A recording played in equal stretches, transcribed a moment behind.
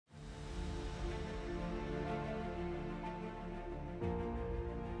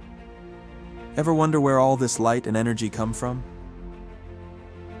Ever wonder where all this light and energy come from?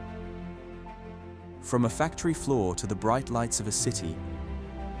 From a factory floor to the bright lights of a city,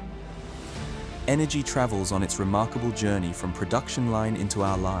 energy travels on its remarkable journey from production line into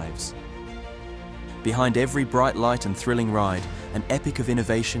our lives. Behind every bright light and thrilling ride, an epic of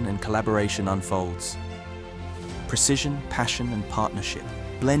innovation and collaboration unfolds. Precision, passion, and partnership,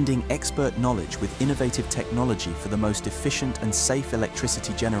 blending expert knowledge with innovative technology for the most efficient and safe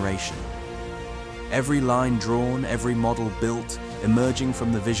electricity generation. Every line drawn, every model built, emerging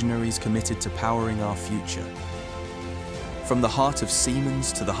from the visionaries committed to powering our future. From the heart of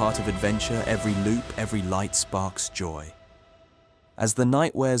Siemens to the heart of adventure, every loop, every light sparks joy. As the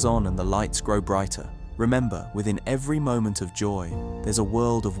night wears on and the lights grow brighter, remember, within every moment of joy, there's a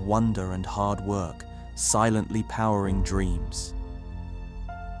world of wonder and hard work, silently powering dreams.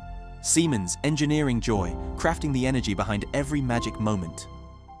 Siemens, engineering joy, crafting the energy behind every magic moment.